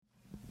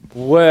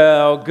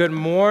Well, good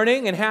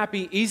morning and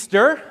happy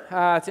Easter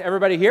to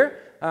everybody here,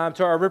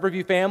 to our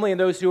Riverview family and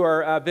those who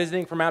are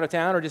visiting from out of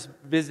town or just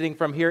visiting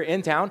from here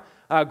in town.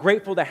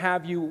 Grateful to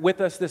have you with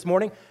us this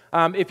morning.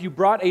 If you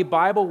brought a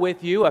Bible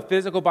with you, a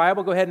physical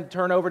Bible, go ahead and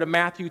turn over to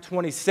Matthew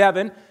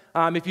 27.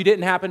 If you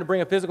didn't happen to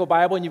bring a physical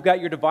Bible and you've got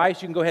your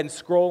device, you can go ahead and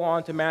scroll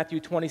on to Matthew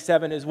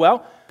 27 as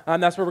well.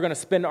 That's where we're going to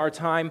spend our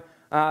time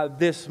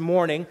this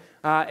morning.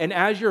 And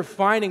as you're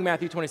finding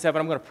Matthew 27,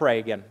 I'm going to pray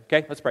again.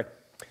 Okay, let's pray.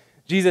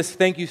 Jesus,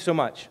 thank you so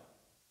much.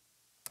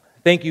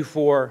 Thank you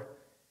for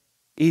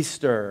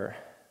Easter.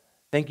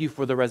 Thank you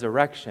for the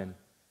resurrection.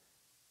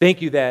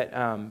 Thank you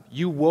that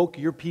you woke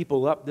your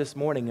people up this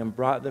morning and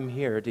brought them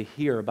here to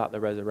hear about the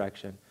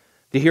resurrection,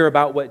 to hear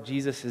about what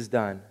Jesus has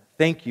done.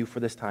 Thank you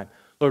for this time.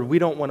 Lord, we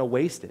don't want to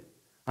waste it.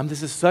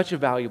 This is such a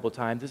valuable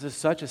time. This is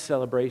such a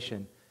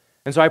celebration.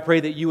 And so I pray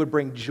that you would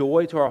bring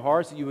joy to our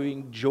hearts, that you would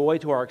bring joy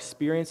to our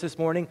experience this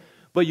morning,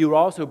 but you would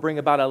also bring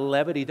about a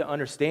levity to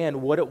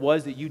understand what it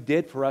was that you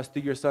did for us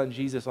through your Son,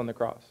 Jesus, on the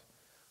cross.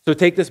 So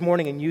take this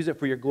morning and use it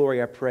for your glory,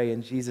 I pray,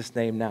 in Jesus'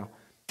 name now.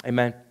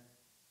 Amen.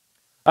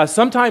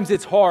 Sometimes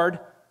it's hard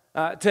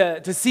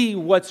to see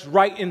what's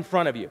right in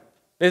front of you,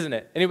 isn't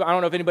it? I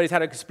don't know if anybody's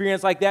had an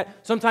experience like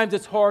that. Sometimes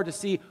it's hard to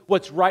see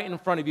what's right in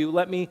front of you.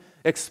 Let me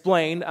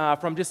explain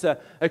from just an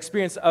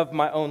experience of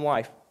my own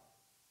life.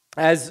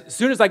 As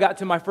soon as I got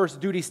to my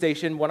first duty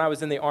station when I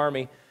was in the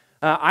Army,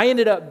 I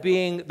ended up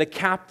being the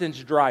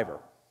captain's driver.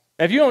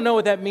 Now, if you don't know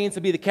what that means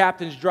to be the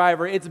captain's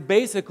driver, it's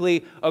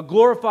basically a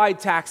glorified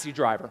taxi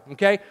driver,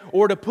 okay?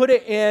 Or to put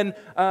it in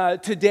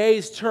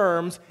today's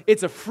terms,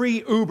 it's a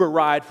free Uber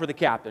ride for the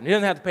captain. He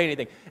doesn't have to pay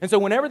anything. And so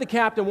whenever the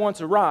captain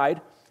wants a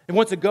ride and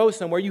wants to go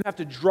somewhere, you have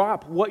to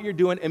drop what you're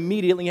doing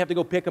immediately. You have to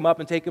go pick him up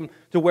and take him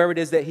to where it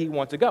is that he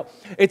wants to go.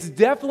 It's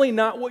definitely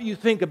not what you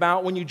think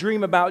about when you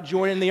dream about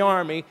joining the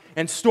Army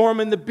and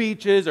storming the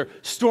beaches or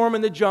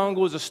storming the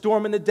jungles or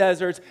storming the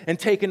deserts and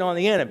taking on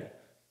the enemy.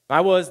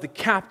 I was the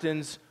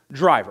captain's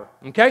driver,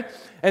 okay?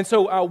 And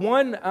so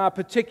one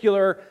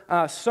particular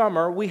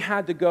summer, we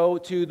had to go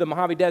to the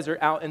Mojave Desert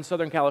out in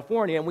Southern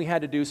California, and we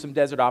had to do some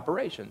desert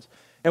operations.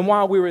 And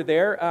while we were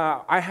there,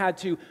 I had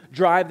to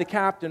drive the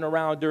captain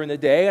around during the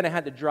day, and I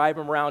had to drive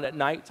him around at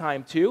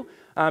nighttime too,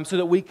 so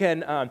that we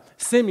can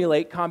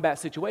simulate combat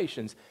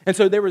situations. And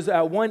so there was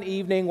one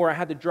evening where I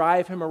had to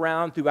drive him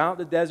around throughout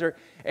the desert,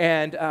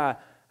 and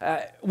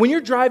when you're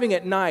driving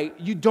at night,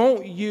 you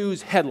don't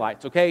use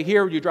headlights, okay?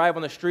 Here, you drive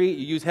on the street,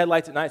 you use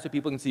headlights at night so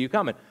people can see you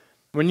coming.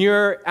 When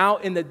you're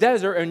out in the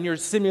desert and you're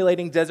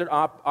simulating desert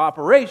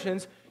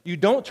operations, you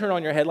don't turn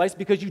on your headlights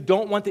because you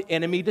don't want the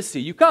enemy to see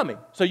you coming.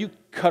 So you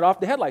cut off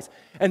the headlights.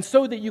 And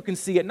so that you can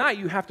see at night,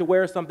 you have to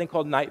wear something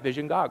called night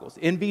vision goggles.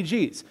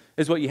 NVGs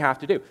is what you have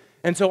to do.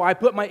 And so I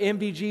put my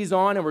NVGs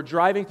on, and we're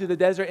driving through the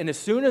desert, and as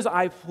soon as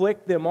I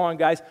flicked them on,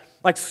 guys,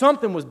 like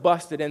something was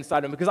busted inside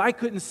of them because I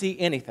couldn't see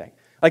anything.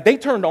 Like they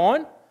turned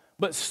on,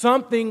 but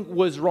something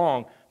was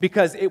wrong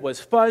because it was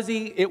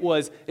fuzzy, it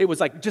was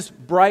like just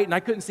bright, and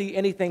I couldn't see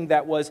anything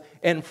that was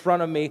in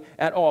front of me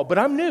at all. But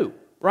I'm new.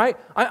 Right?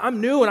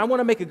 I'm new, and I want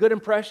to make a good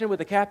impression with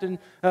the captain.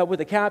 I want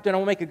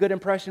to make a good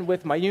impression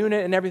with my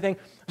unit and everything.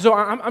 So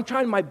I'm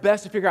trying my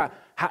best to figure out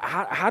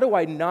how do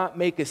I not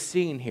make a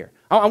scene here.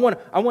 I want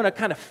to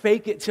kind of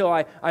fake it till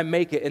I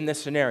make it in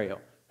this scenario.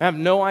 I have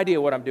no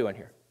idea what I'm doing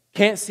here.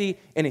 Can't see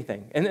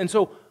anything. And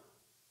so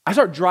I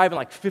start driving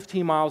like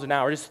 15 miles an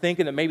hour, just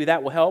thinking that maybe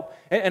that will help.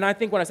 And I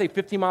think when I say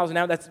 15 miles an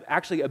hour, that's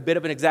actually a bit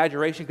of an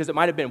exaggeration because it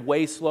might have been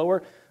way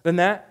slower than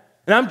that.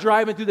 And I'm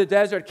driving through the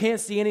desert, can't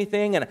see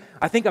anything, and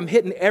I think I'm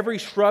hitting every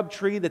shrub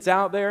tree that's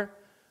out there.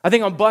 I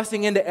think I'm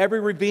busting into every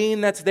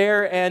ravine that's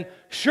there, and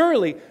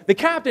surely the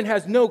captain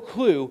has no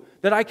clue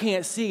that I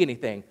can't see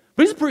anything.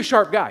 But he's a pretty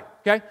sharp guy,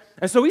 okay?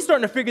 And so he's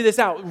starting to figure this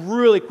out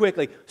really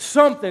quickly.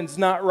 Something's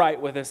not right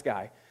with this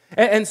guy.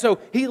 And so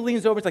he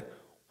leans over and is like,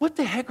 what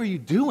the heck are you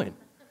doing?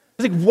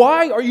 He's like,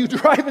 why are you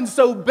driving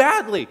so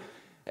badly?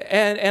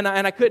 And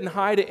I couldn't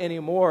hide it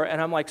anymore,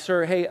 and I'm like,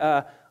 sir,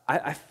 hey,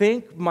 I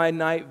think my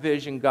night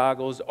vision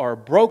goggles are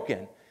broken.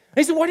 And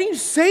he said, why didn't you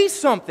say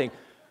something?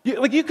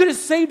 You could have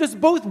saved us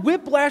both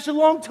whiplash a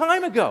long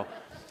time ago.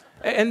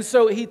 And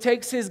so he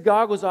takes his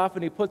goggles off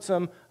and he puts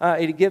them,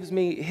 he gives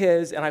me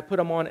his, and I put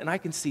them on, and I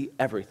can see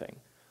everything.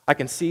 I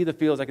can see the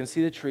fields, I can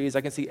see the trees,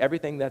 I can see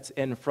everything that's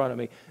in front of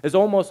me. It's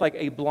almost like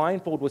a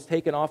blindfold was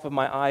taken off of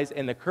my eyes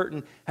and the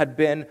curtain had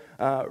been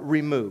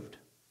removed.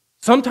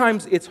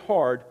 Sometimes it's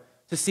hard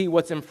to see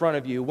what's in front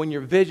of you when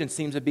your vision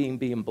seems to be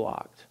being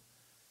blocked.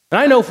 And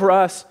I know for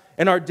us,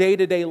 in our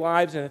day-to-day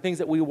lives and the things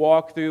that we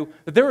walk through,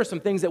 that there are some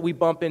things that we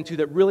bump into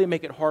that really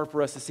make it hard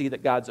for us to see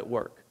that God's at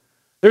work.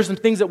 There's some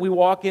things that we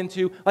walk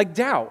into, like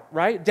doubt,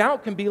 right?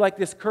 Doubt can be like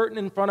this curtain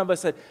in front of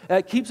us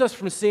that keeps us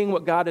from seeing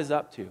what God is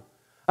up to.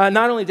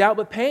 Not only doubt,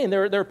 but pain.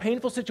 There are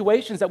painful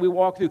situations that we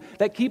walk through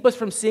that keep us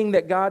from seeing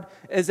that God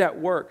is at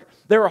work.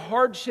 There are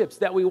hardships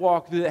that we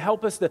walk through that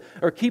help us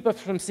or keep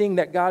us from seeing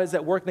that God is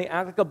at work, and they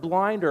act like a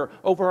blinder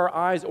over our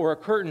eyes or a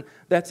curtain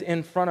that's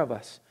in front of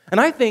us. And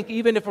I think,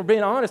 even if we're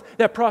being honest,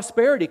 that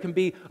prosperity can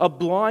be a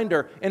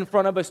blinder in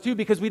front of us too,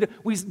 because we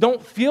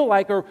don't feel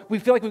like, or we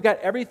feel like we've got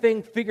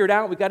everything figured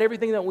out, we've got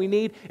everything that we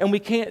need, and we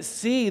can't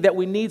see that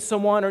we need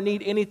someone or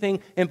need anything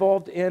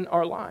involved in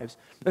our lives.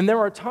 And there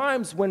are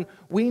times when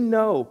we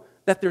know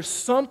that there's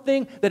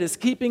something that is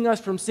keeping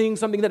us from seeing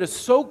something that is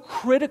so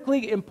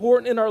critically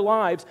important in our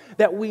lives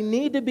that we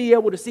need to be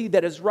able to see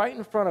that is right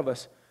in front of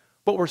us.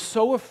 But we're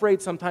so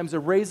afraid sometimes to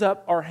raise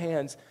up our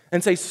hands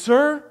and say,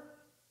 "Sir,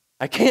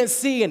 I can't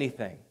see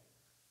anything.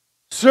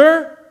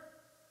 Sir,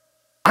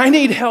 I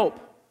need help.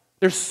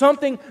 There's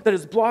something that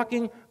is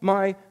blocking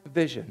my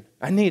vision.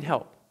 I need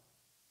help."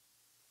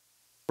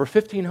 For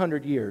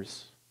 1,500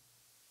 years,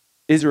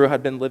 Israel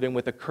had been living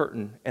with a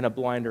curtain and a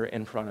blinder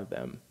in front of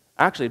them.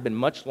 Actually, it had been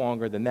much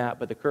longer than that,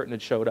 but the curtain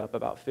had showed up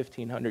about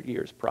 1,500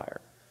 years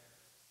prior.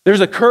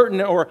 There's a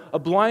curtain or a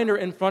blinder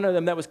in front of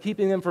them that was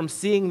keeping them from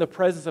seeing the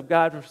presence of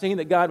God, from seeing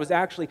that God was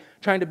actually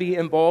trying to be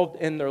involved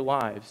in their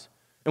lives.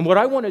 And what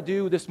I want to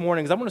do this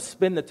morning is I want to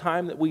spend the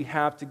time that we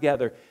have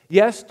together,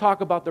 yes,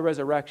 talk about the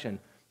resurrection,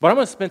 but I'm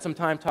going to spend some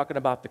time talking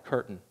about the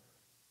curtain.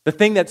 The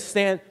thing that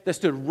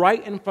stood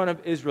right in front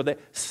of Israel, that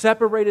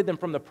separated them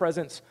from the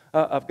presence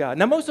of God.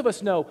 Now, most of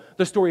us know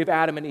the story of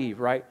Adam and Eve,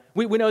 right?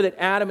 We know that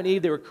Adam and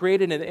Eve, they were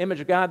created in the image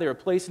of God. They were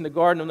placed in the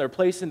garden. When they were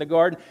placed in the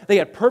garden, they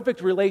had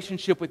perfect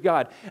relationship with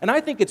God. And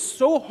I think it's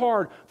so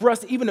hard for us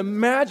to even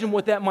imagine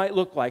what that might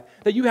look like,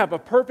 that you have a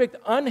perfect,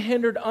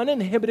 unhindered,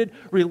 uninhibited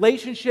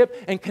relationship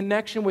and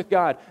connection with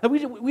God. And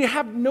we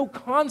have no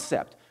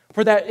concept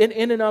for that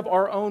in and of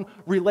our own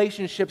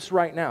relationships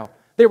right now.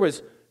 There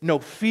was no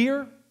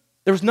fear.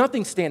 There was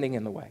nothing standing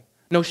in the way.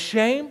 No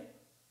shame,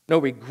 no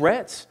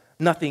regrets,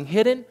 nothing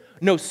hidden,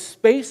 no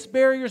space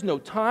barriers, no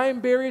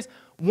time barriers,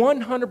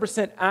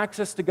 100%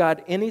 access to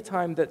God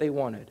anytime that they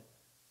wanted.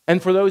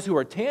 And for those who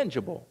are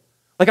tangible,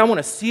 like I want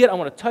to see it, I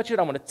want to touch it,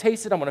 I want to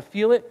taste it, I want to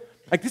feel it.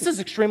 Like this is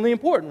extremely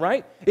important,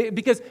 right?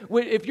 Because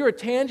if you're a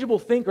tangible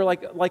thinker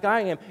like I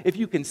am, if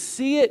you can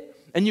see it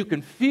and you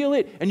can feel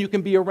it and you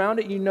can be around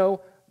it, you know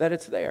that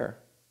it's there.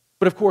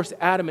 But of course,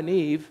 Adam and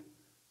Eve,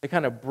 they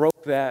kind of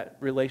broke that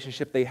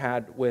relationship they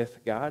had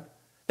with God.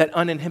 That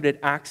uninhibited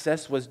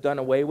access was done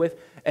away with.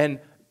 And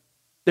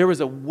there was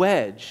a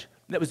wedge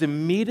that was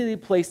immediately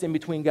placed in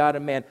between God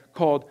and man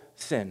called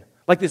sin.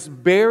 Like this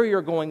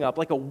barrier going up,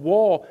 like a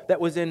wall that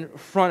was in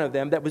front of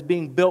them that was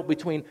being built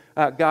between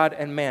God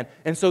and man.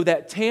 And so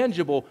that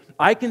tangible,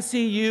 I can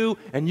see you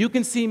and you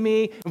can see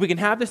me, and we can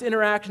have this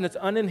interaction that's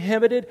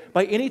uninhibited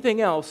by anything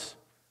else,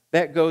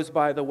 that goes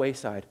by the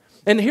wayside.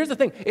 And here's the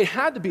thing, it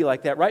had to be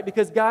like that, right?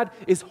 Because God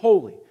is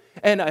holy.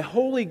 And a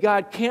holy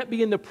God can't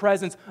be in the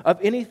presence of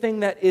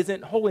anything that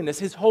isn't holiness.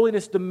 His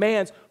holiness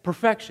demands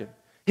perfection.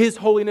 His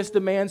holiness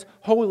demands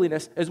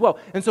holiness as well.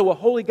 And so a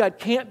holy God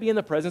can't be in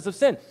the presence of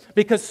sin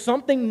because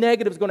something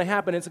negative is going to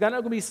happen. It's not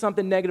going to be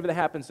something negative that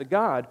happens to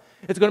God.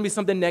 It's going to be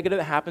something negative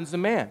that happens to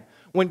man.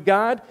 When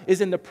God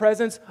is in the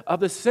presence of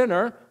the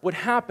sinner, what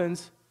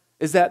happens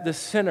is that the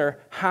sinner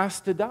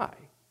has to die.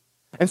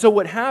 And so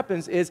what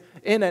happens is,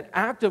 in an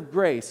act of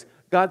grace,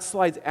 God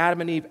slides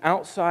Adam and Eve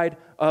outside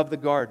of the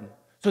garden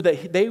so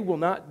that they will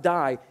not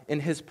die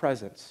in His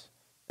presence.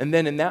 And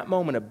then in that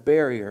moment, a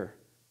barrier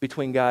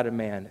between God and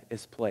man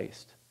is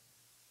placed.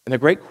 And the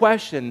great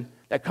question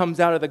that comes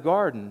out of the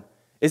garden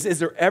is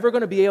there ever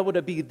going to be able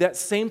to be that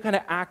same kind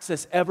of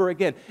access ever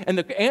again? And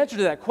the answer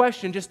to that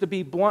question, just to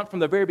be blunt from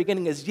the very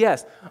beginning, is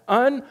yes.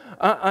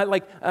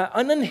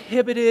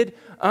 Uninhibited,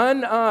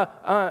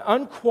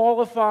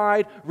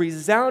 unqualified,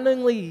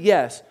 resoundingly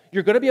yes.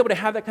 You're going to be able to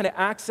have that kind of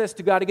access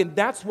to God again.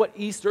 That's what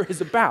Easter is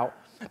about.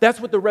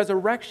 That's what the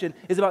resurrection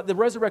is about. The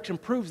resurrection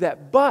proves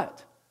that.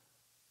 But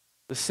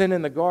the sin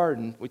in the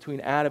garden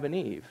between Adam and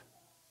Eve,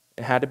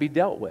 it had to be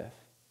dealt with.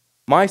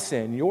 My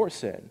sin, your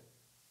sin,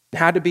 it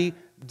had to be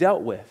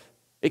dealt with.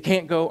 It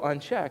can't go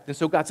unchecked. And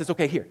so God says,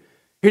 okay,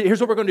 here's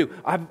what we're going to do.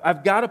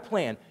 I've got a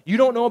plan. You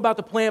don't know about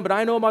the plan, but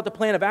I know about the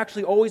plan. I've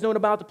actually always known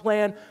about the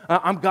plan.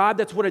 I'm God.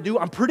 That's what I do.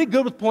 I'm pretty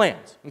good with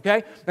plans,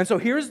 okay? And so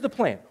here's the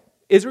plan.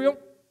 Israel,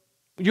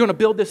 you're going to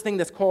build this thing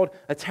that's called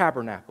a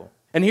tabernacle.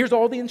 And here's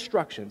all the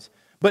instructions.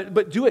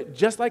 But do it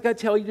just like I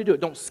tell you to do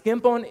it. Don't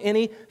skimp on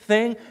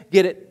anything.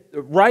 Get it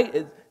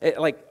right.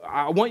 Like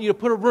I want you to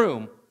put a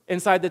room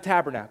inside the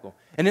tabernacle.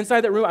 And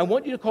inside that room, I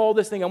want you to call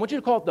this thing, I want you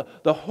to call it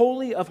the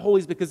Holy of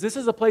Holies, because this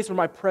is a place where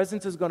my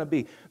presence is going to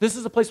be. This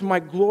is a place where my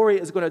glory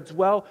is going to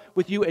dwell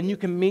with you and you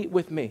can meet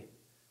with me.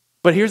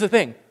 But here's the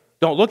thing.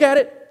 Don't look at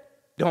it.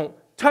 Don't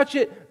touch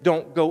it.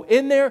 Don't go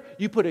in there.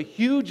 You put a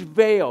huge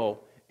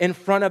veil in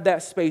front of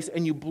that space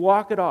and you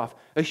block it off.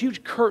 A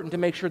huge curtain to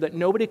make sure that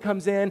nobody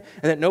comes in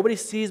and that nobody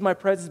sees my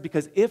presence,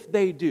 because if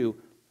they do,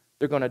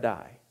 they're going to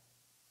die.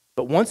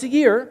 But once a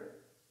year,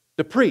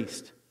 the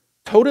priest,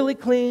 totally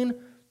clean,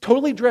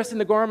 totally dressed in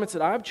the garments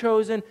that I've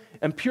chosen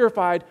and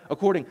purified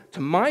according to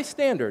my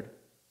standard,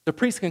 the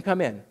priest can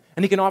come in.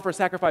 And he can offer a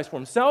sacrifice for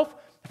himself,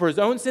 for his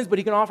own sins, but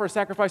he can offer a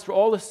sacrifice for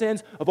all the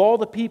sins of all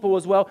the people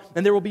as well,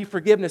 and there will be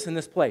forgiveness in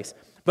this place.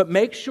 But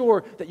make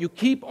sure that you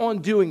keep on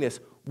doing this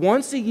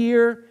once a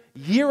year,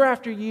 year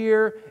after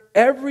year,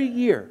 every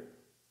year.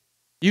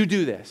 You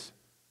do this.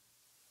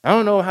 I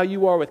don't know how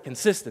you are with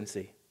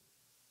consistency.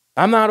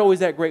 I'm not always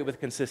that great with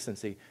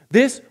consistency.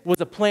 This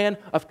was a plan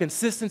of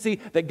consistency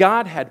that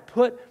God had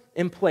put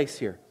in place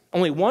here.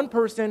 Only one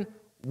person,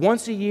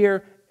 once a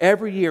year,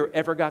 every year,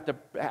 ever got to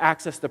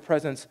access the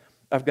presence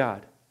of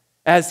God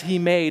as he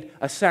made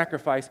a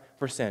sacrifice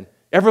for sin.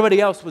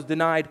 Everybody else was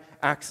denied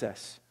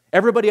access.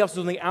 Everybody else was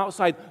on the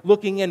outside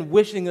looking in,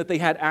 wishing that they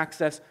had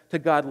access to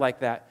God like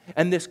that.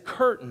 And this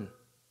curtain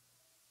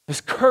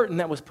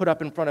that was put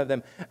up in front of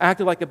them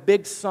acted like a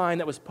big sign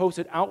that was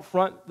posted out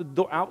front,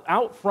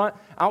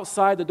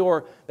 outside the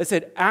door that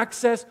said,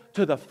 access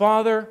to the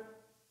Father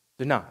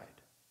denied.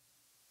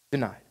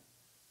 Denied.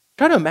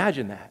 Try to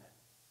imagine that.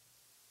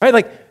 Right?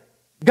 Like,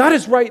 God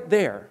is right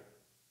there.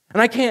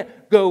 And I can't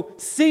go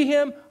see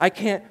him. I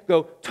can't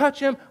go touch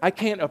him. I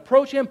can't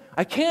approach him.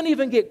 I can't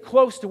even get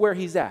close to where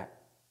he's at.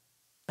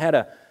 I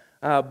had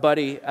a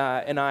buddy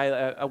and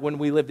I, when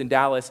we lived in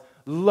Dallas,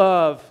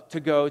 loved to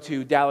go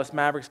to Dallas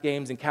Mavericks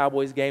games and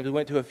Cowboys games. We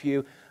went to a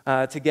few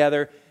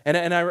together.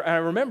 And I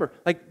remember,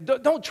 like,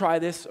 don't try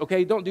this,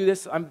 okay? Don't do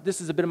this. This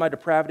is a bit of my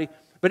depravity.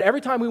 But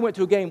every time we went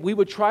to a game, we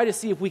would try to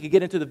see if we could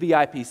get into the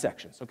VIP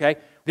sections, okay?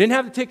 We didn't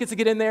have the tickets to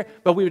get in there,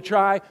 but we would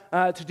try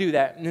to do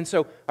that. And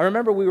so I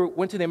remember we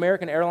went to the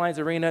American Airlines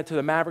Arena to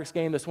the Mavericks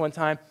game this one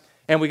time,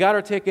 and we got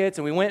our tickets,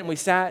 and we went and we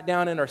sat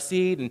down in our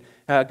seat and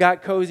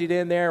got cozied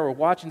in there. We're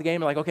watching the game,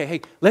 and like, okay,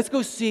 hey, let's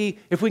go see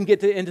if we can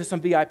get into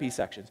some VIP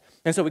sections.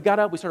 And so we got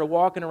up, we started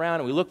walking around,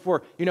 and we looked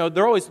for,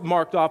 they're always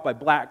marked off by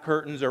black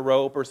curtains or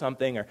rope or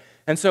something.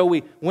 And so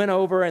we went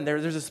over, and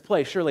there's this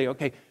place, surely,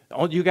 okay,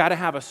 you got to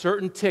have a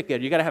certain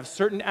ticket. You got to have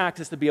certain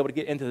access to be able to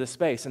get into this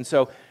space. And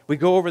so we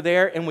go over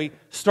there, and we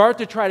start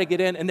to try to get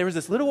in, and there was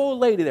this little old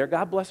lady there,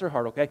 God bless her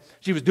heart, okay?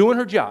 She was doing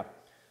her job.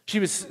 She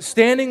was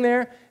standing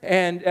there,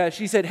 and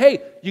she said,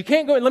 hey, you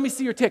can't go in. Let me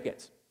see your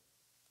tickets.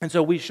 And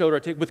so we showed her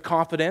ticket with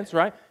confidence,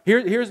 right?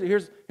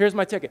 Here's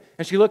my ticket.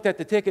 And she looked at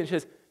the ticket, and she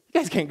says, you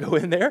guys can't go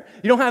in there.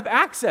 You don't have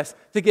access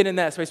to get in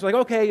that space. We're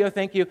like, okay,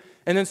 thank you.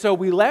 And then so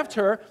we left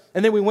her,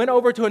 and then we went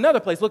over to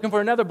another place looking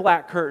for another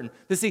black curtain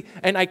to see.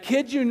 And I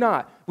kid you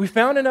not, we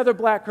found another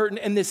black curtain,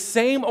 and this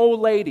same old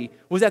lady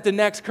was at the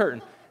next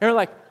curtain. And we're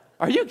like,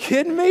 are you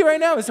kidding me right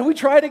now? And so we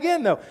tried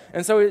again, though.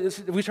 And so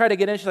we tried to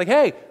get in. She's like,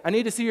 hey, I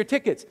need to see your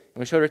tickets.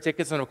 And we showed her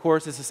tickets, and of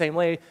course, it's the same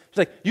lady. She's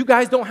like, you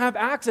guys don't have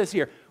access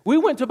here. We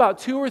went to about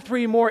 2 or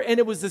 3 more, and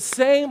it was the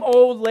same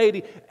old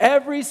lady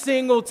every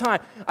single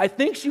time. I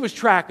think she was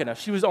tracking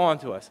us. She was on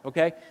to us,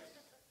 okay?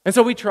 And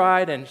so we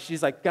tried, and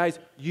she's like, guys,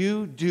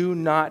 you do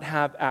not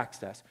have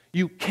access.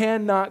 You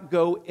cannot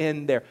go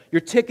in there.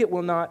 Your ticket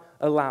will not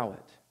allow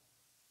it.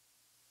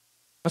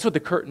 That's what the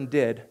curtain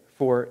did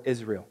for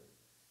Israel.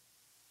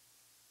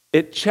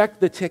 It checked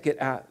the ticket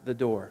at the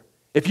door.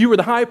 If you were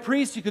the high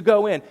priest, you could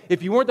go in.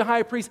 If you weren't the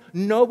high priest,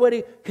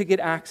 nobody could get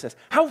access.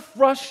 How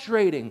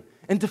frustrating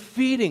and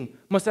defeating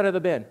must that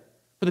have been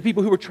for the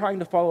people who were trying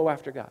to follow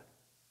after God?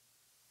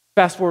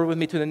 Fast forward with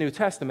me to the New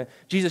Testament.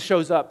 Jesus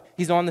shows up.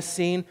 He's on the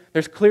scene.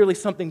 There's clearly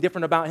something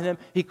different about him.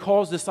 He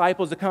calls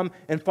disciples to come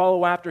and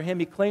follow after him.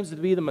 He claims to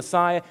be the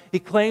Messiah. He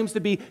claims to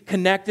be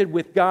connected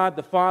with God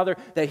the Father,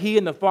 that he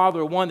and the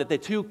Father are one, that the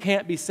two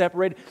can't be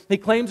separated. He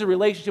claims a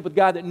relationship with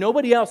God that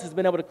nobody else has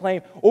been able to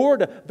claim or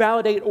to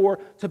validate or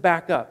to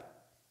back up.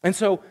 And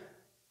so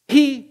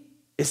he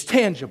is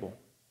tangible.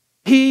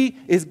 He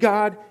is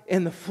God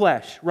in the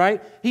flesh,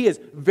 right? He is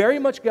very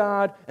much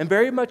God and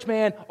very much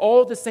man,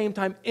 all at the same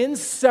time,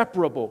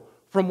 inseparable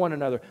from one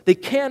another. They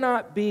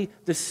cannot be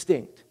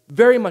distinct.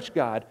 Very much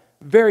God,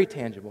 very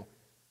tangible.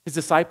 His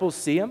disciples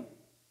see him.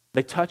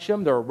 They touch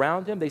him. They're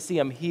around him. They see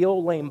him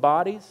heal lame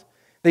bodies.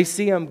 They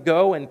see him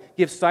go and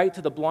give sight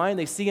to the blind.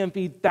 They see him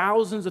feed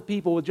thousands of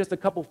people with just a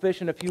couple fish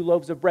and a few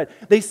loaves of bread.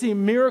 They see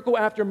miracle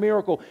after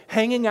miracle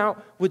hanging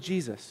out with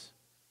Jesus.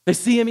 They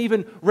see him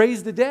even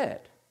raise the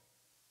dead.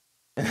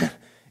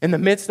 In the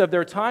midst of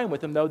their time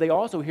with him, though, they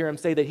also hear him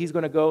say that he's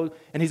going to go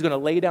and he's going to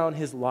lay down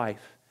his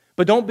life.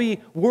 But don't be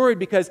worried,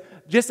 because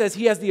just as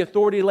he has the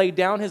authority to lay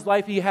down his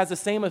life, he has the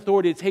same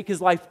authority to take his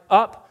life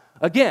up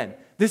again.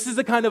 This is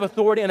the kind of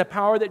authority and a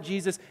power that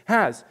Jesus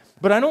has.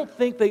 But I don't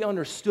think they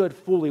understood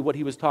fully what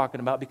he was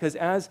talking about, because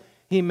as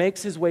he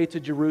makes his way to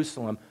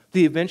Jerusalem to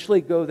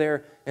eventually go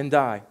there and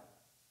die,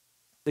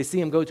 they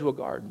see him go to a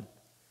garden.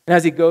 And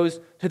as he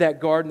goes to that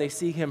garden, they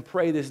see him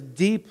pray this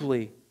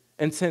deeply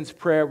intense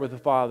prayer with the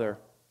Father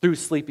through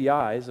sleepy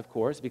eyes, of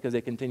course, because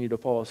they continue to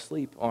fall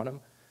asleep on him.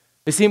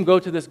 They see him go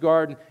to this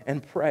garden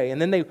and pray,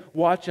 and then they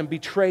watch him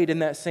betrayed in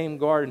that same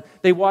garden.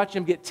 They watch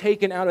him get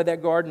taken out of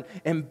that garden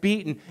and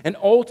beaten, and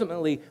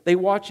ultimately they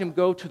watch him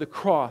go to the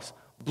cross,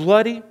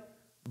 bloody,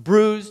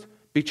 bruised,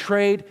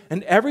 betrayed,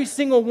 and every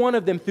single one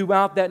of them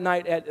throughout that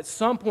night at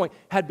some point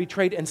had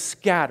betrayed and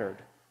scattered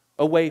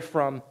away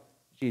from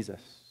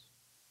Jesus.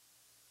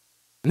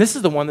 And this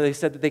is the one that they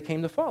said that they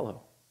came to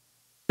follow.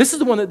 This is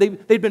the one that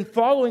they'd been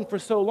following for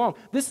so long.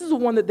 This is the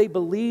one that they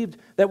believed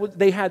that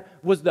they had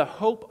was the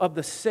hope of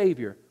the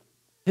Savior.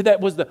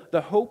 That was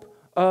the hope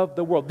of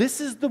the world.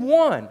 This is the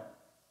one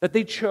that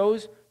they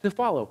chose to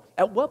follow.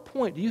 At what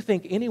point do you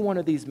think any one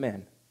of these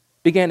men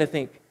began to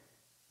think,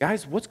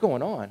 guys, what's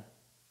going on?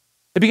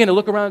 They begin to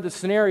look around at the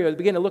scenario, they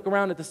begin to look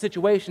around at the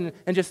situation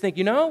and just think,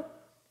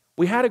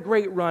 we had a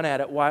great run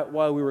at it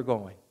while we were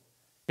going.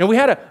 We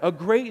had a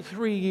great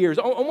 3 years,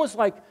 almost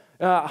like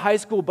high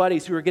school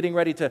buddies who are getting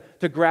ready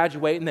to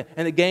graduate,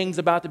 and the gang's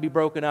about to be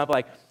broken up.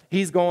 Like,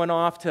 he's going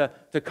off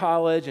to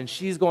college, and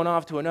she's going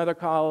off to another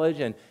college,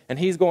 and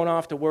he's going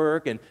off to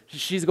work, and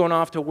she's going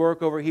off to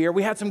work over here.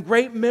 We had some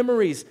great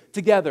memories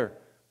together,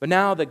 but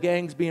now the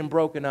gang's being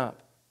broken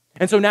up.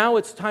 And so now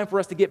it's time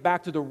for us to get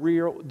back to the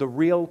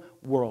real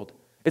world.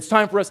 It's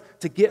time for us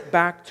to get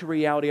back to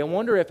reality. I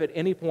wonder if at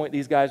any point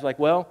these guys are like,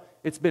 well,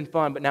 it's been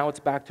fun, but now it's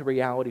back to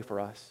reality for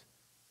us.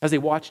 As they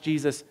watch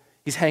Jesus,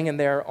 he's hanging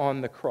there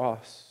on the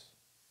cross.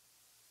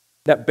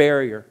 That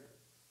barrier,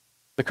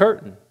 the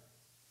curtain,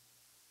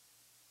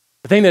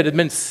 the thing that had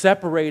been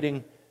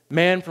separating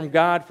man from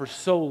God for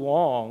so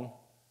long,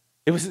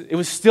 it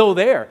was still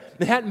there.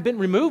 It hadn't been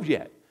removed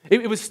yet.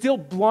 It was still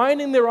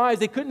blinding their eyes.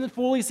 They couldn't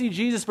fully see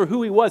Jesus for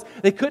who he was.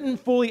 They couldn't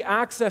fully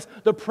access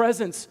the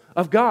presence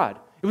of God.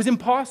 It was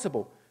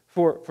impossible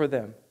for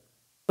them.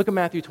 Look at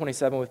Matthew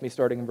 27 with me,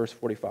 starting in verse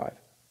 45.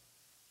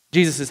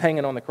 Jesus is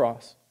hanging on the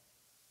cross.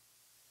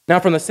 Now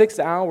from the 6th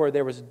hour,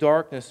 there was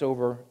darkness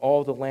over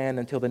all the land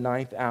until the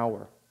 9th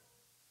hour.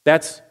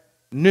 That's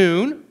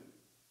noon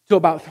to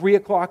about 3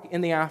 o'clock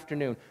in the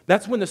afternoon.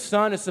 That's when the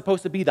sun is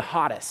supposed to be the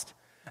hottest.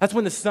 That's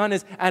when the sun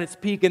is at its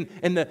peak and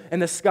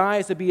the sky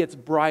is to be its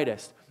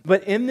brightest.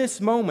 But in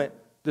this moment,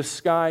 the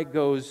sky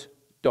goes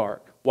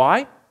dark.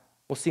 Why?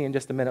 We'll see in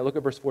just a minute. Look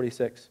at verse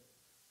 46.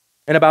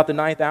 And about the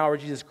 9th hour,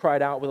 Jesus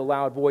cried out with a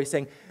loud voice,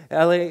 saying,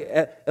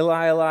 Eli,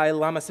 Eli, Eli,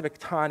 lama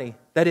sabachthani.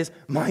 That is,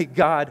 my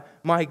God,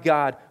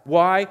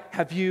 why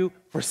have you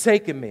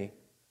forsaken me?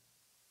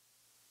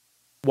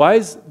 Why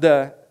is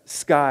the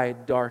sky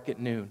dark at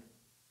noon?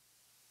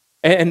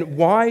 And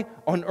why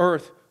on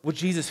earth would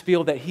Jesus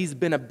feel that he's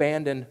been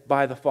abandoned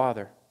by the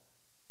Father?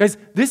 Guys,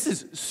 this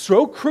is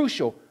so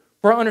crucial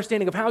for our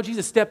understanding of how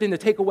Jesus stepped in to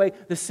take away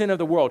the sin of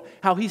the world,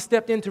 how he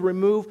stepped in to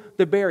remove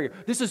the barrier.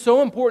 This is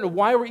so important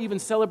why we're even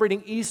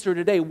celebrating Easter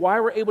today, why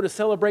we're able to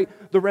celebrate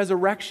the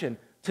resurrection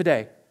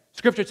today.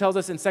 Scripture tells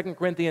us in 2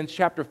 Corinthians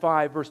chapter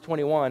 5, verse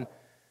 21,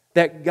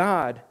 that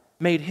God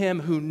made him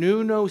who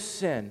knew no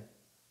sin,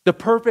 the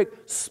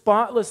perfect,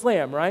 spotless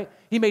lamb, right?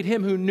 He made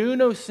him who knew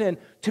no sin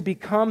to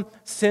become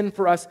sin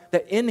for us,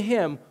 that in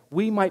him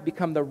we might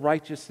become the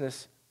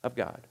righteousness of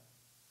God.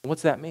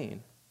 What's that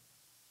mean?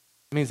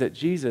 It means that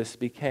Jesus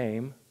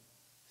became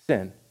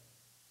sin.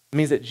 It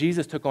means that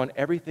Jesus took on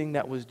everything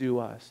that was due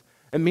us.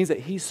 It means that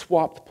he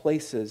swapped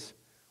places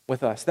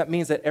with us. That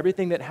means that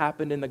everything that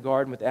happened in the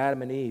garden with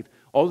Adam and Eve,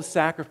 all the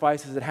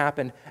sacrifices that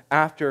happened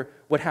after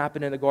what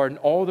happened in the garden,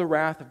 all the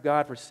wrath of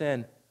God for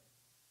sin,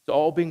 it's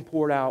all being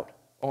poured out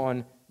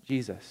on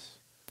Jesus.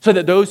 So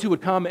that those who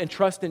would come and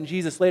trust in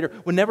Jesus later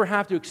would never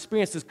have to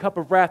experience this cup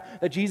of wrath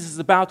that Jesus is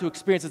about to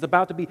experience, is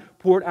about to be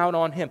poured out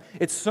on him.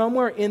 It's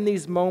somewhere in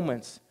these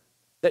moments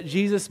that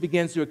Jesus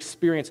begins to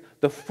experience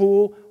the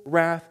full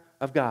wrath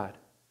of God.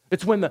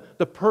 It's when the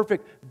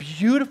perfect,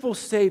 beautiful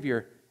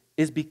Savior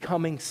is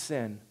becoming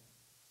sin,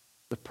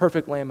 the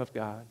perfect Lamb of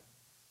God,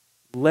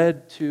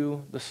 led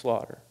to the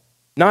slaughter,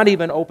 not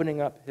even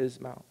opening up his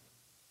mouth.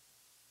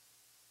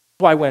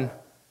 That's why when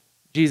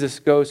Jesus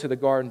goes to the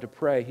garden to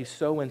pray, he's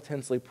so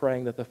intensely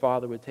praying that the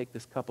Father would take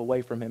this cup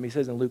away from him. He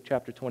says in Luke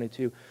chapter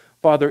 22,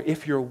 Father,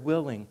 if you're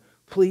willing,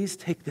 please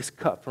take this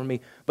cup from me,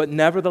 but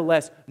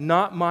nevertheless,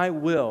 not my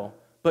will,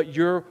 but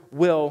your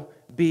will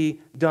be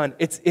done.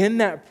 It's in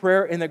that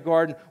prayer in the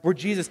garden where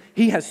Jesus,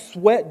 he has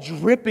sweat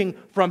dripping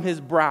from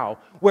his brow,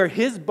 where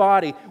his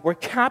body, where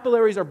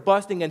capillaries are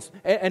busting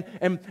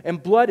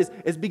and blood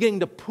is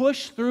beginning to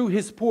push through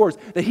his pores,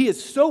 that he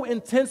is so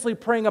intensely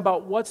praying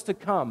about what's to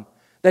come,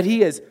 that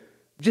he is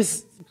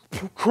just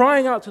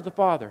crying out to the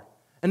Father.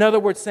 In other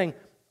words, saying,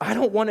 I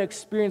don't want to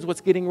experience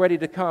what's getting ready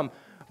to come,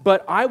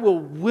 but I will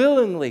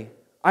willingly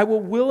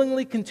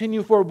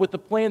continue forward with the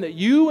plan that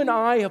you and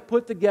I have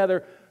put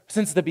together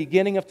since the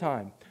beginning of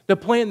time. The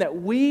plan that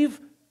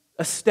we've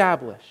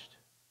established.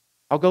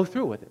 I'll go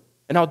through with it,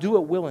 and I'll do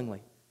it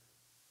willingly.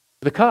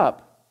 The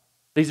cup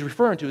that he's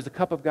referring to is the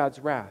cup of God's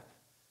wrath.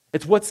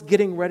 It's what's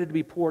getting ready to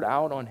be poured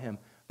out on him.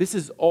 This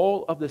is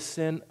all of the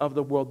sin of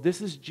the world.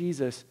 This is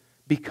Jesus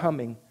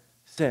becoming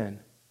sin.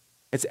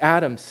 It's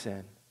Adam's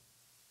sin.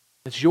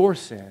 It's your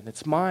sin.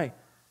 It's my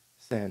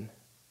sin.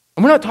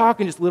 And we're not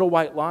talking just little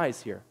white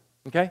lies here,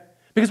 okay?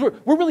 Because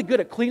we're really good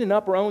at cleaning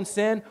up our own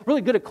sin,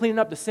 really good at cleaning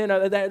up the sin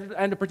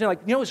and to pretend like,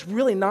 it's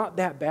really not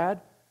that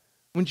bad.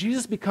 When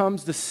Jesus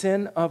becomes the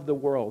sin of the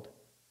world,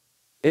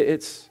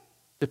 it's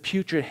the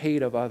putrid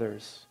hate of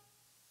others.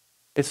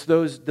 It's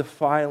those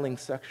defiling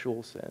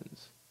sexual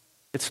sins.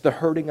 It's the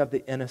hurting of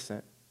the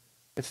innocent.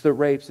 It's the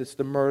rapes, it's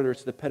the murder,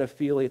 it's the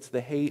pedophilia, it's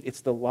the hate, it's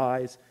the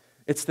lies.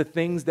 It's the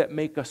things that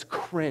make us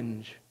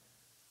cringe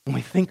when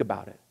we think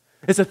about it.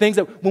 It's the things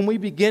that when we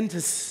begin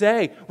to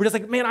say, we're just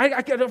like, man,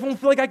 I don't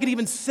feel like I could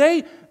even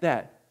say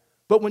that.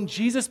 But when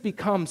Jesus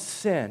becomes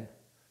sin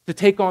to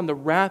take on the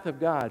wrath of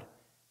God,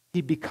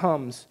 he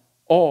becomes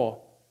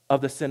all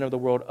of the sin of the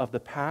world, of the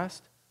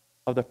past,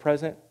 of the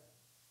present,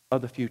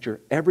 of the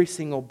future, every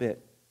single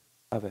bit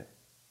of it.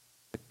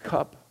 The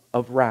cup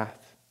of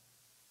wrath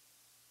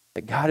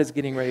that God is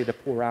getting ready to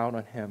pour out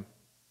on him.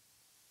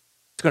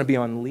 It's going to be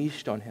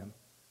unleashed on him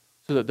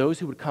so that those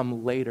who would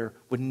come later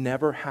would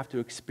never have to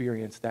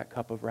experience that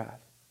cup of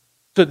wrath.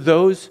 So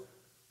those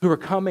who are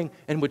coming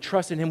and would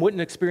trust in him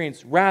wouldn't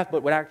experience wrath,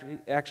 but would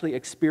actually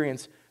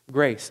experience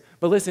grace.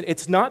 But listen,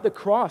 it's not the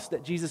cross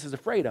that Jesus is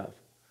afraid of.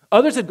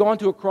 Others had gone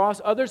to a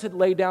cross. Others had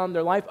laid down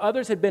their life.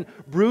 Others had been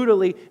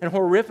brutally and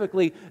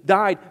horrifically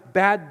died,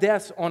 bad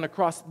deaths on a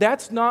cross.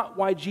 That's not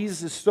why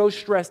Jesus is so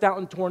stressed out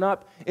and torn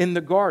up in the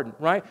garden,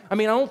 right? I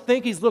mean, I don't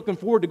think he's looking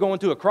forward to going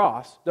to a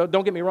cross.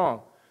 Don't get me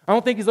wrong. I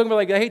don't think he's looking for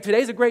like, hey,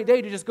 today's a great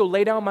day to just go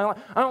lay down my life.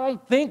 I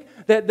don't think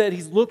that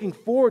he's looking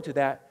forward to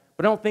that,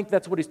 but I don't think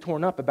that's what he's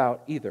torn up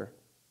about either.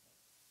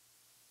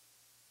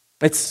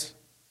 It's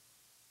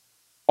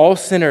all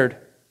centered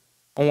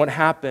on what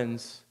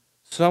happens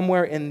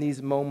somewhere in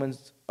these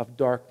moments of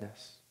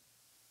darkness.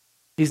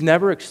 He's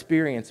never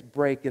experienced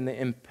break in the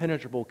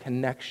impenetrable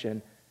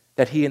connection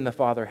that he and the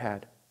Father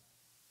had.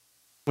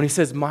 When he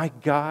says, my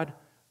God,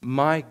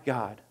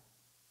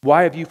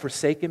 why have you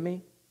forsaken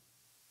me?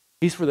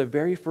 He's for the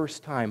very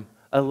first time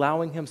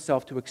allowing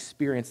himself to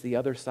experience the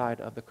other side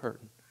of the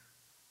curtain.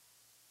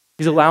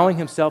 He's allowing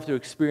himself to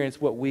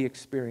experience what we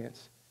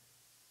experience.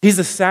 He's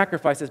the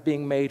sacrifice that's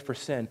being made for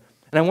sin.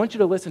 And I want you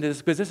to listen to this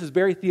because this is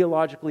very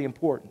theologically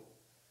important.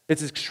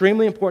 It's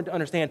extremely important to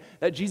understand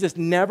that Jesus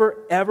never,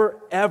 ever,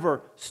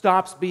 ever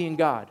stops being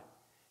God.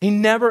 He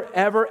never,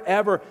 ever,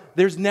 ever,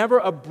 there's never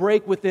a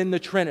break within the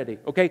Trinity,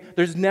 okay?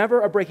 There's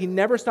never a break. He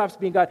never stops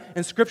being God.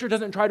 And Scripture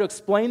doesn't try to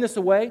explain this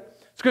away.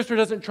 Scripture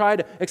doesn't try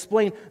to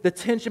explain the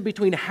tension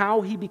between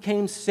how he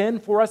became sin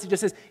for us. He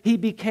just says he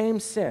became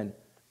sin.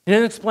 He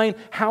doesn't explain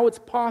how it's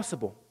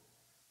possible.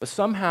 But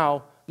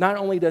somehow, not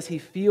only does he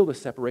feel the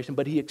separation,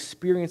 but he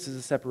experiences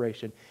the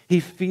separation. He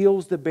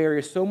feels the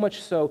barrier so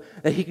much so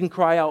that he can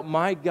cry out,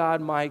 my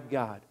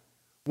God,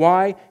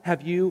 why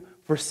have you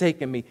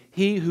forsaken me?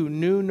 He who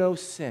knew no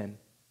sin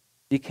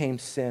became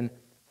sin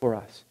for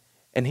us.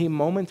 And he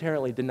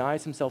momentarily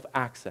denies himself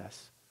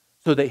access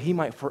so that he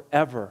might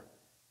forever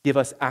give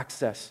us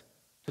access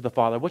to the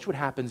Father. Watch what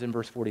happens in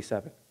verse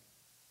 47.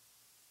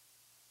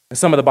 And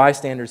some of the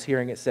bystanders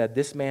hearing it said,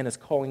 this man is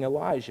calling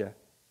Elijah.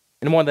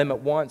 And one of them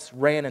at once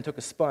ran and took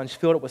a sponge,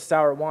 filled it with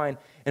sour wine,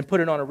 and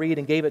put it on a reed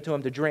and gave it to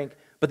him to drink.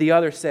 But the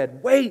other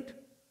said, wait,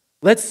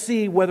 let's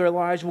see whether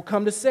Elijah will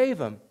come to save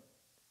him.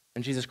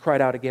 And Jesus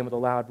cried out again with a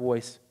loud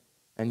voice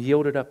and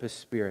yielded up his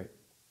spirit.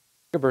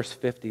 Look at verse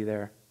 50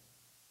 there.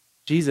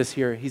 Jesus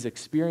here, he's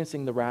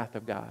experiencing the wrath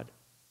of God.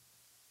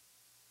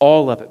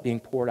 All of it being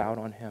poured out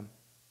on him.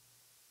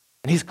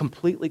 And he's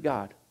completely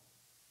God.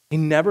 He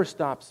never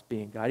stops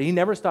being God. He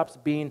never stops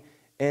being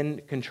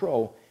in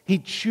control. He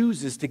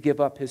chooses to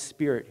give up his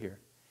spirit here.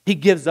 He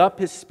gives up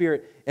his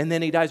spirit and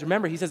then he dies.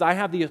 Remember, he says, I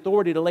have the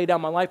authority to lay down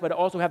my life, but I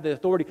also have the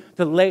authority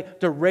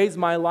to raise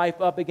my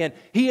life up again.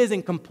 He is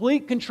in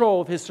complete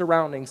control of his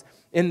surroundings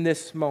in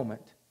this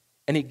moment.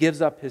 And he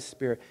gives up his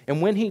spirit.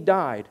 And when he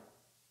died,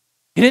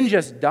 he didn't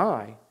just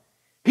die.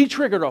 He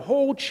triggered a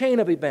whole chain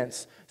of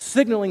events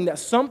signaling that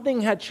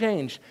something had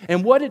changed.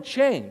 And what had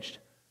changed?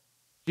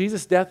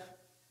 Jesus' death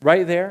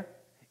right there,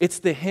 it's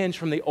the hinge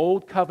from the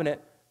old covenant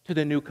to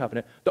the new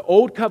covenant. The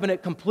old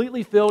covenant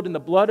completely filled in the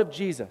blood of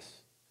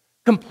Jesus,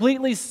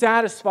 completely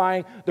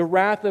satisfying the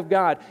wrath of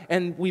God.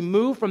 And we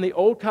move from the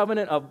old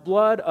covenant of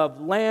blood of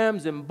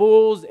lambs and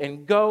bulls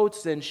and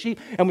goats and sheep,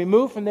 and we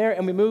move from there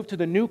and we move to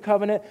the new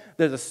covenant.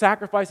 There's a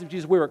sacrifice of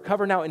Jesus. We were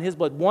covered now in his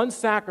blood. One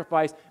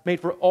sacrifice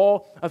made for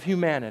all of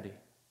humanity.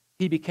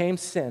 He became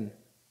sin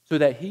so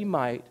that he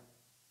might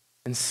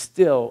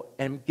instill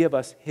and give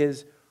us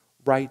his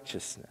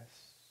righteousness.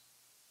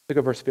 Look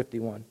at verse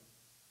 51.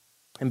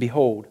 And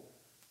behold,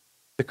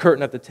 the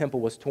curtain of the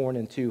temple was torn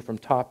in two from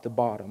top to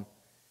bottom.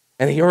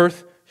 And the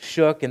earth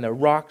shook and the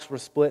rocks were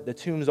split. The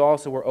tombs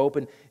also were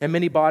opened. And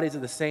many bodies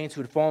of the saints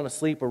who had fallen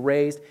asleep were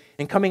raised.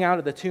 And coming out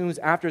of the tombs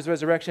after his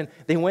resurrection,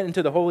 they went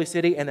into the holy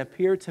city and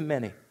appeared to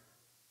many.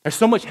 There's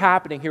so much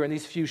happening here in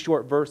these few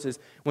short verses.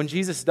 When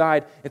Jesus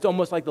died, it's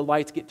almost like the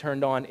lights get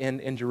turned on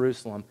in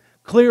Jerusalem.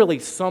 Clearly,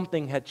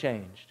 something had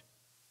changed.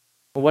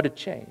 But what had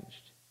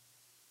changed?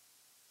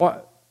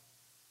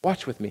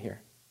 Watch with me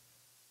here.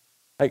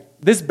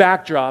 Like this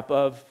backdrop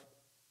of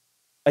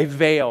a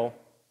veil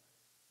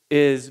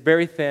is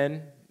very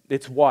thin.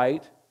 It's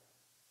white.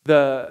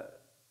 The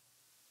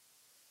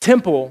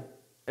temple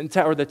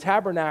or the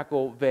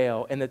tabernacle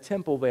veil and the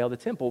temple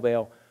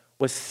veil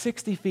was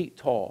 60 feet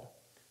tall,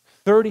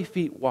 30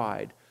 feet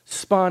wide,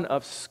 spun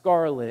of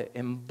scarlet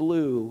and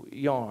blue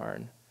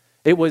yarn.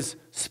 It was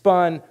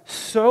spun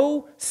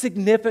so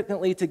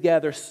significantly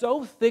together,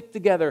 so thick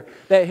together,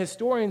 that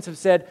historians have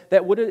said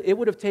that it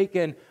would have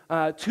taken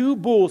two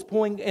bulls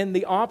pulling in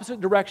the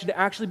opposite direction to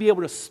actually be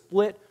able to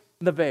split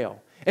the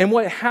veil. And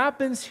what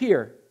happens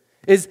here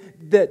is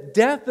the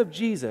death of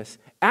Jesus.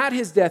 At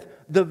his death,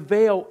 the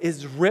veil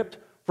is ripped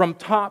from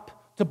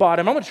top to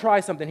bottom. I'm going to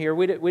try something here.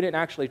 We didn't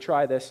actually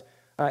try this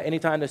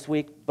anytime this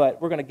week,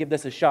 but we're going to give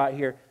this a shot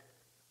here.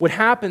 what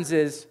happens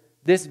is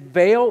this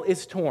veil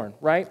is torn,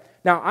 right?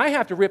 Now, I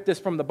have to rip this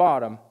from the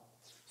bottom.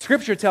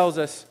 Scripture tells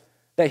us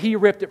that he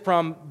ripped it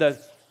from the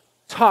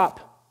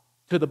top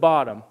to the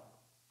bottom.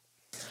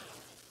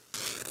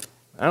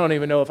 I don't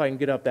even know if I can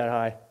get up that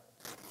high.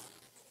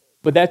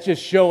 But that's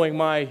just showing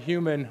my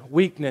human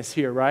weakness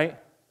here, right?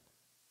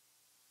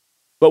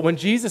 But when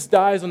Jesus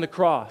dies on the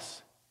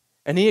cross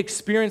and he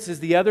experiences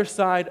the other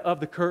side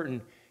of the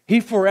curtain, he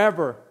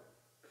forever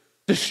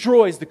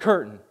destroys the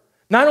curtain.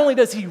 Not only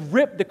does he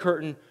rip the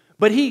curtain,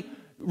 but he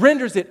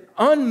renders it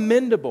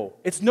unmendable.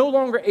 It's no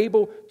longer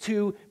able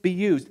to be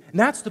used. And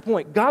that's the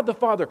point. God the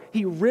Father,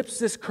 he rips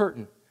this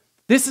curtain.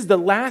 This is the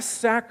last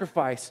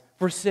sacrifice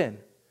for sin.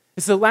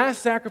 It's the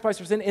last sacrifice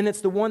for sin, and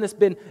it's the one that's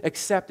been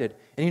accepted.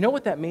 And you know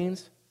what that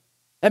means?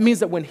 That means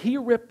that when he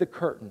ripped the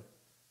curtain,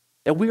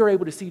 that we are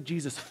able to see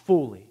Jesus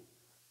fully,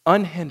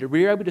 unhindered.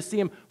 We are able to see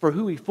him for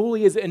who he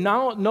fully is. And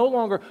now no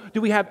longer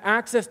do we have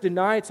access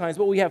denied signs,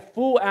 but we have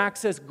full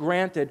access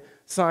granted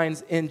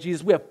signs in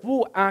Jesus. We have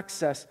full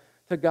access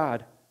to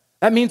God.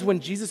 That means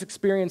when Jesus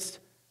experienced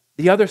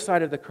the other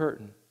side of the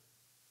curtain,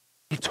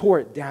 he tore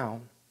it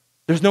down.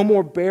 There's no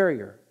more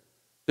barrier.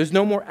 There's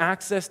no more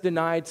access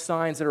denied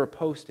signs that are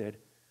posted.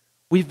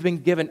 We've been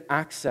given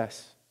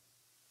access.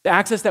 The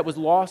access that was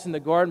lost in the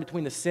garden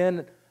between the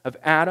sin of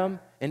Adam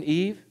and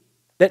Eve,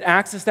 that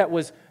access that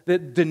was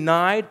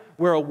denied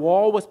where a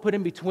wall was put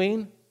in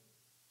between,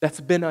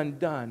 that's been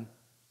undone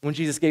when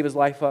Jesus gave his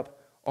life up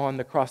on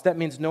the cross. That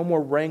means no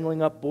more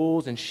wrangling up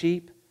bulls and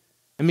sheep.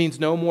 It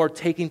means no more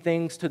taking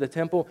things to the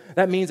temple.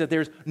 That means that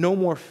there's no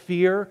more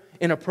fear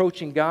in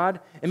approaching God.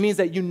 It means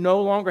that you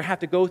no longer have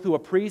to go through a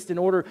priest in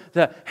order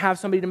to have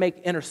somebody to make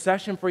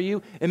intercession for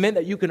you. It meant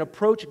that you can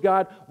approach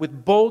God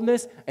with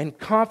boldness and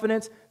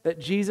confidence that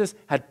Jesus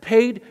had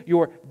paid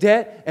your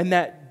debt, and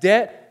that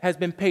debt has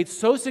been paid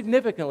so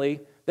significantly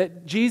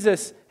that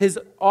Jesus, his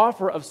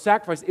offer of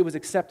sacrifice, it was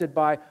accepted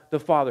by the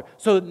Father.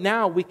 So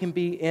now we can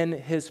be in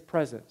his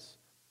presence.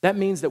 That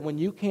means that when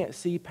you can't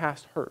see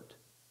past hurt,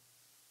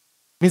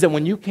 it means that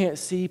when you can't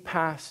see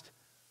past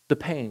the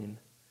pain,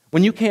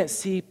 when you can't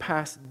see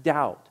past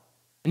doubt,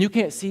 and you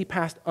can't see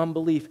past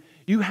unbelief,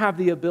 you have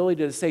the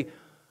ability to say,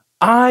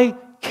 I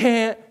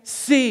can't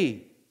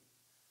see.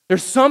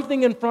 There's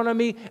something in front of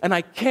me and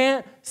I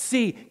can't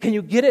see. Can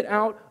you get it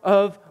out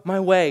of my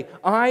way?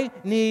 I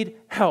need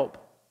help.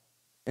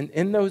 And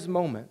in those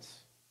moments,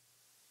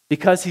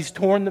 because he's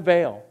torn the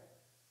veil,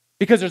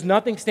 because there's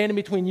nothing standing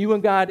between you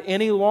and God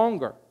any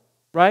longer,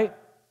 right?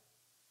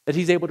 That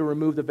he's able to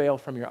remove the veil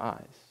from your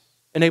eyes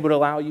and able to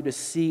allow you to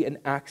see and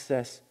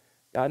access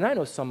God. And I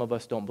know some of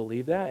us don't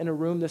believe that. In a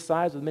room this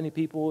size with many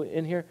people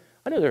in here,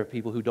 I know there are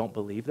people who don't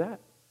believe that.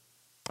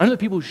 I know there are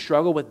people who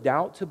struggle with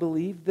doubt to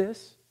believe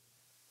this.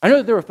 I know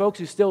that there are folks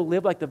who still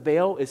live like the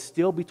veil is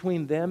still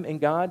between them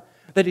and God,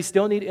 that they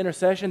still need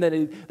intercession, that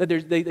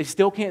they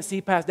still can't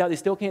see past doubt, they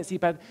still can't see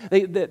past,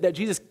 that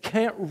Jesus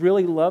can't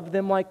really love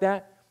them like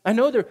that. I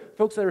know there are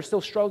folks that are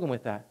still struggling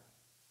with that.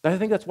 But I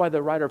think that's why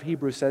the writer of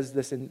Hebrews says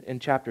this in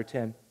chapter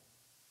 10.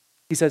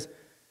 He says,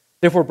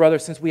 therefore,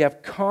 brothers, since we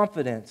have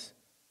confidence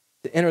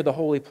to enter the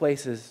holy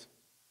places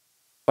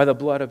by the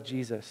blood of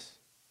Jesus,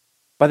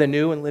 by the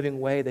new and living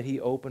way that he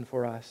opened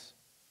for us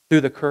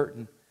through the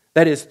curtain,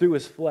 that is, through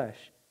his flesh.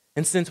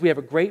 And since we have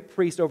a great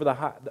priest over the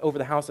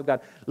house of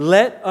God,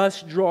 let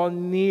us draw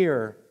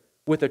near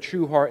with a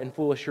true heart and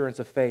full assurance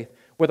of faith,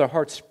 with our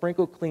hearts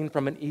sprinkled clean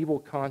from an evil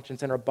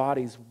conscience and our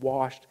bodies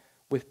washed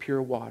with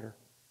pure water.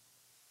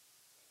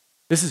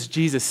 This is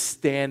Jesus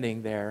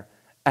standing there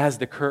as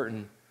the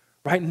curtain,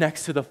 right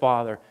next to the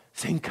Father,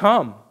 saying,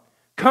 come,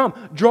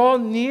 draw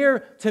near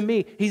to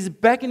me. He's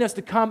beckoning us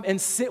to come and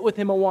sit with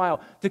him a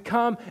while, to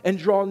come and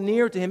draw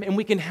near to him, and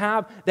we can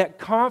have that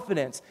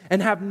confidence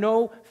and have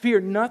no fear,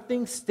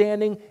 nothing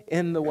standing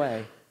in the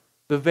way.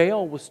 The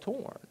veil was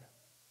torn.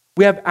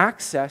 We have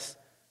access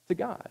to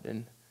God,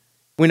 and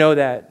we know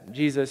that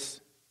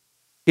Jesus,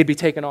 he'd be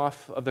taken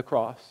off of the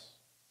cross.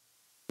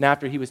 And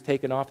after he was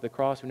taken off the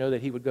cross, we know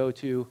that he would go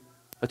to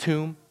a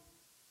tomb.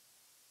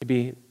 He'd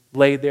be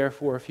laid there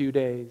for a few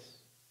days.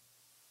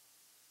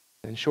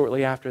 And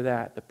shortly after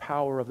that, the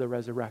power of the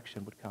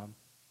resurrection would come.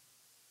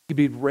 He'd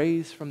be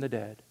raised from the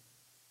dead.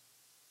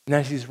 And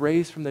as he's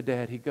raised from the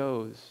dead, he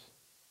goes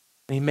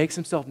and he makes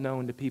himself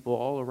known to people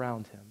all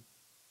around him.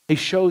 He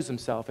shows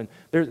himself. And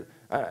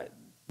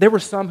there were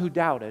some who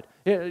doubted.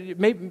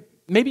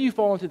 Maybe you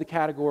fall into the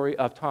category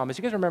of Thomas.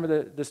 You guys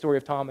remember the story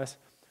of Thomas?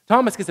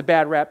 Thomas gets a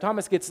bad rap.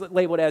 Thomas gets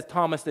labeled as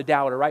Thomas the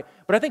doubter, right?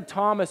 But I think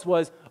Thomas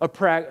was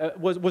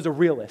a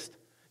realist.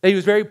 That he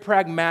was very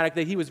pragmatic,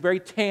 that he was very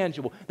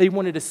tangible, that he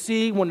wanted to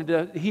see, wanted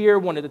to hear,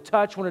 wanted to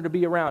touch, wanted to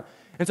be around.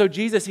 And so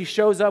Jesus, he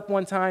shows up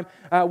one time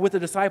with the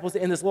disciples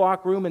in this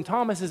locked room, and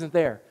Thomas isn't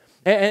there.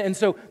 And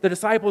so the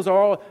disciples are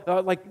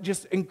all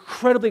just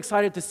incredibly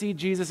excited to see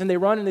Jesus, and they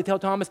run and they tell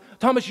Thomas,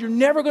 you're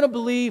never going to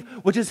believe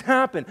what just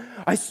happened.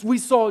 We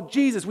saw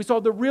Jesus. We saw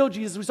the real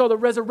Jesus. We saw the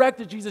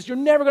resurrected Jesus. You're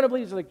never going to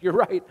believe it. He's like, you're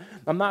right.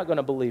 I'm not going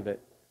to believe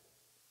it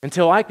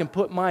until I can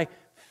put my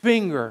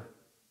finger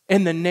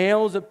in the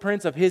nails of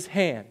prints of his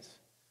hands,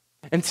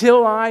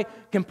 Until I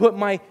can put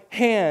my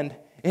hand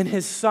in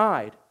his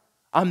side,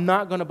 I'm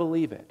not going to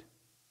believe it.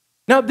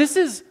 Now, this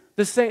is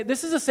the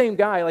same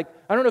guy. Like,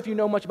 I don't know if you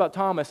know much about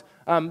Thomas.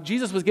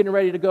 Jesus was getting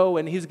ready to go,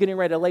 and he was getting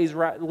ready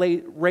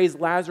to raise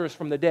Lazarus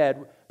from the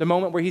dead, the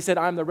moment where he said,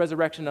 I'm the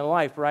resurrection and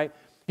life, right?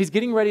 He's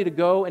getting ready to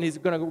go, and he's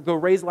going to go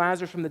raise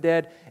Lazarus from the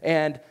dead,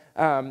 and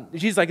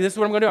Jesus is like, this is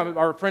what I'm going to do.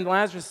 Our friend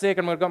Lazarus is sick.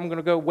 I'm going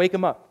to go wake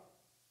him up.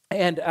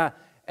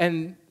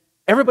 And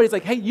everybody's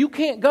like, hey, you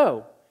can't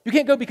go. You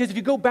can't go because if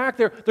you go back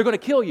there, they're going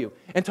to kill you.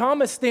 And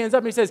Thomas stands up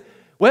and he says,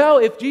 well,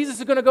 if Jesus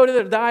is going to go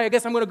there to die, I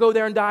guess I'm going to go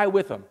there and die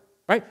with him,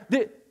 right?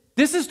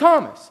 This is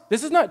Thomas.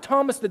 This is not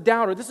Thomas the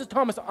doubter. This is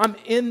Thomas, I'm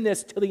in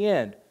this till the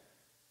end.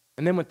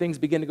 And then when things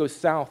begin to go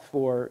south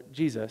for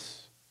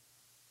Jesus,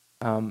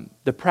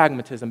 the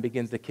pragmatism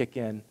begins to kick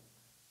in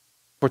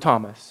for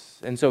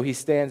Thomas. And so he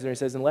stands there and he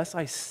says, unless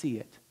I see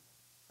it,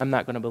 I'm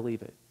not going to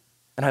believe it.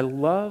 And I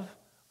love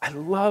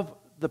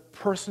the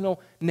personal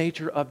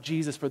nature of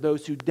Jesus for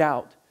those who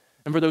doubt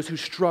and for those who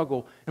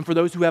struggle and for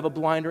those who have a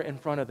blinder in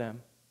front of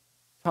them.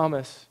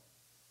 Thomas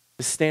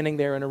is standing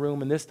there in a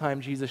room, and this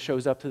time Jesus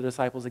shows up to the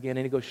disciples again,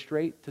 and he goes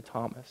straight to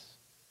Thomas.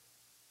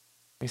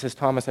 He says,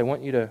 Thomas, I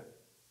want you to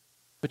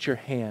put your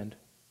hand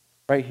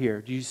right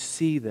here. Do you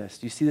see this?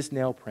 Do you see this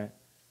nail print?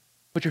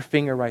 Put your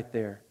finger right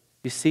there.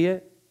 Do you see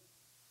it?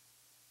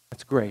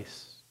 That's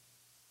grace.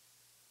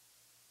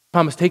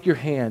 Thomas, take your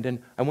hand, and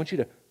I want you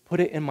to put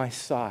it in my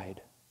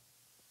side.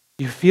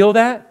 You feel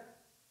that?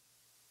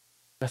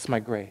 That's my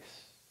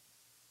grace.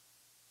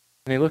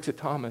 And he looks at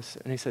Thomas,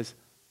 and he says,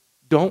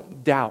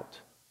 don't doubt,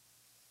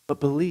 but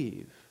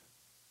believe.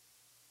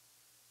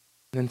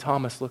 And then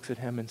Thomas looks at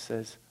him and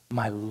says,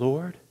 my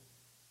Lord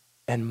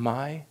and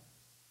my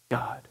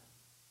God.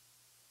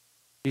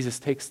 Jesus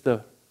takes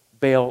the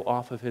veil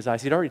off of his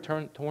eyes. He'd already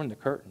torn the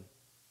curtain.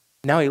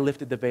 Now he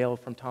lifted the veil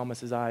from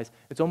Thomas's eyes.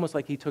 It's almost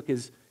like he took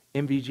his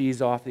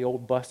MVGs off, the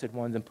old busted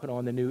ones, and put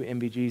on the new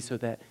MVGs so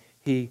that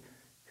he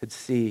could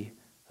see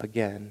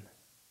again.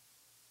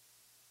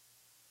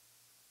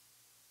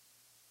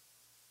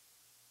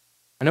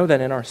 I know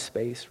that in our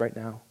space right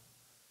now,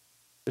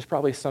 there's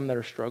probably some that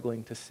are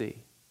struggling to see. Is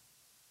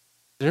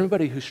there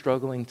anybody who's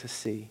struggling to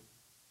see,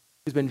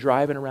 who's been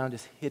driving around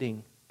just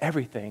hitting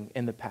everything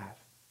in the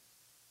path,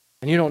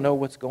 and you don't know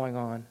what's going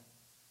on?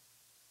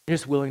 You're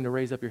just willing to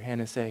raise up your hand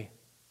and say,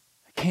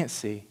 I can't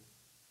see.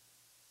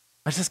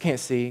 I just can't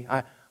see.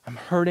 I'm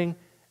hurting,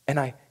 and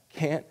I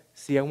can't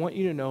see. I want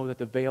you to know that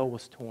the veil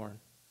was torn.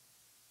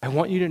 I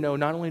want you to know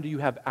not only do you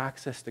have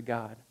access to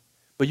God,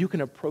 but you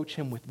can approach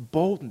him with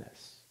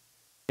boldness.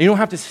 You don't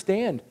have to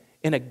stand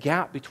in a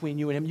gap between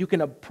you and him. You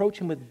can approach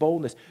him with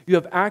boldness. You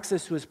have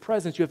access to his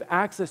presence. You have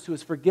access to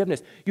his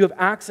forgiveness. You have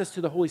access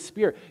to the Holy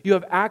Spirit. You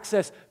have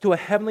access to a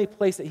heavenly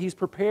place that he's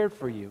prepared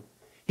for you.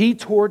 He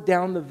tore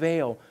down the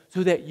veil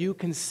so that you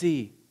can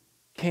see.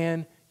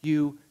 Can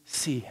you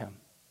see him?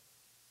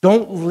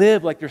 Don't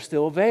live like there's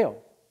still a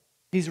veil.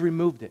 He's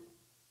removed it.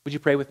 Would you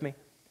pray with me?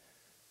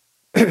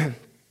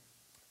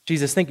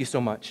 Jesus, thank you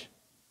so much.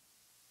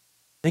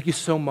 Thank you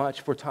so much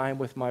for time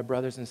with my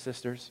brothers and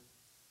sisters.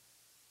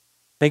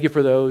 Thank you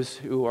for those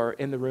who are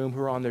in the room,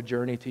 who are on their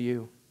journey to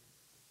you.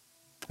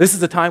 This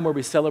is a time where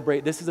we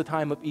celebrate. This is a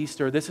time of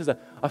Easter. This is a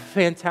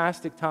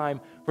fantastic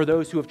time for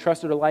those who have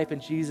trusted their life in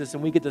Jesus,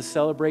 and we get to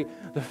celebrate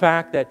the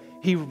fact that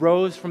he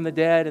rose from the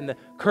dead and the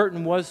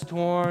curtain was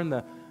torn,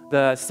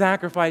 the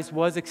sacrifice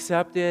was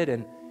accepted,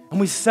 and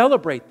we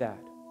celebrate that.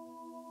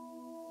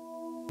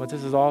 But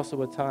this is also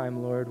a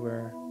time, Lord,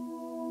 where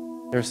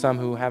there are some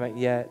who haven't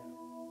yet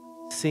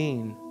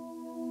seen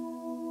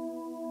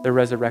the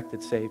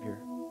resurrected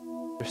Savior.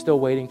 They're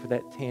still waiting for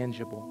that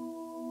tangible.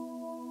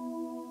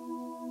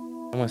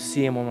 I want to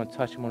see him, I want to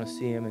touch him, I want to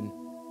see him. And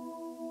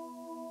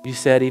you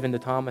said even to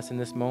Thomas in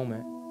this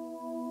moment,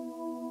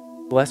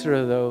 blessed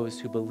are those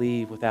who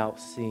believe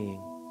without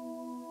seeing.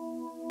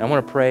 And I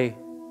want to pray,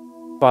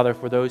 Father,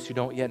 for those who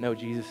don't yet know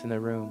Jesus in the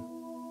room,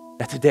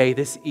 that today,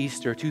 this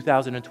Easter,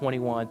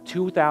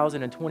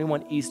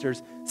 2021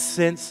 Easters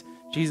since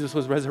Jesus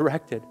was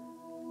resurrected,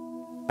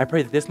 I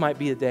pray that this might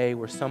be a day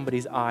where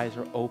somebody's eyes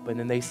are open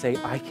and they say,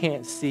 I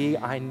can't see,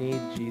 I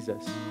need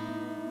Jesus.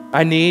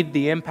 I need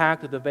the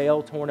impact of the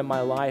veil torn in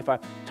my life. I'm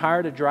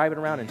tired of driving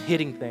around and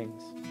hitting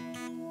things.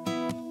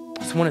 I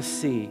just want to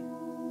see.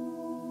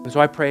 And so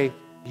I pray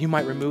you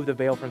might remove the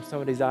veil from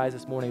somebody's eyes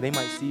this morning. They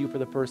might see you for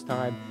the first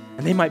time,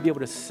 and they might be able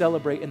to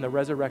celebrate in the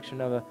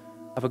resurrection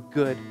of a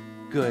good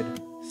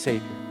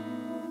Savior.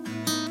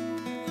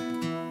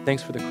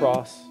 Thanks for the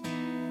cross.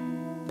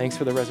 Thanks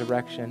for the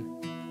resurrection.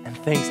 And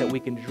thanks that we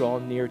can draw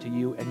near to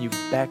you and you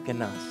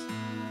beckon us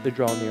to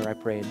draw near, I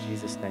pray in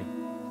Jesus' name.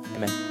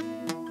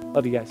 Amen.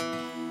 Love you guys.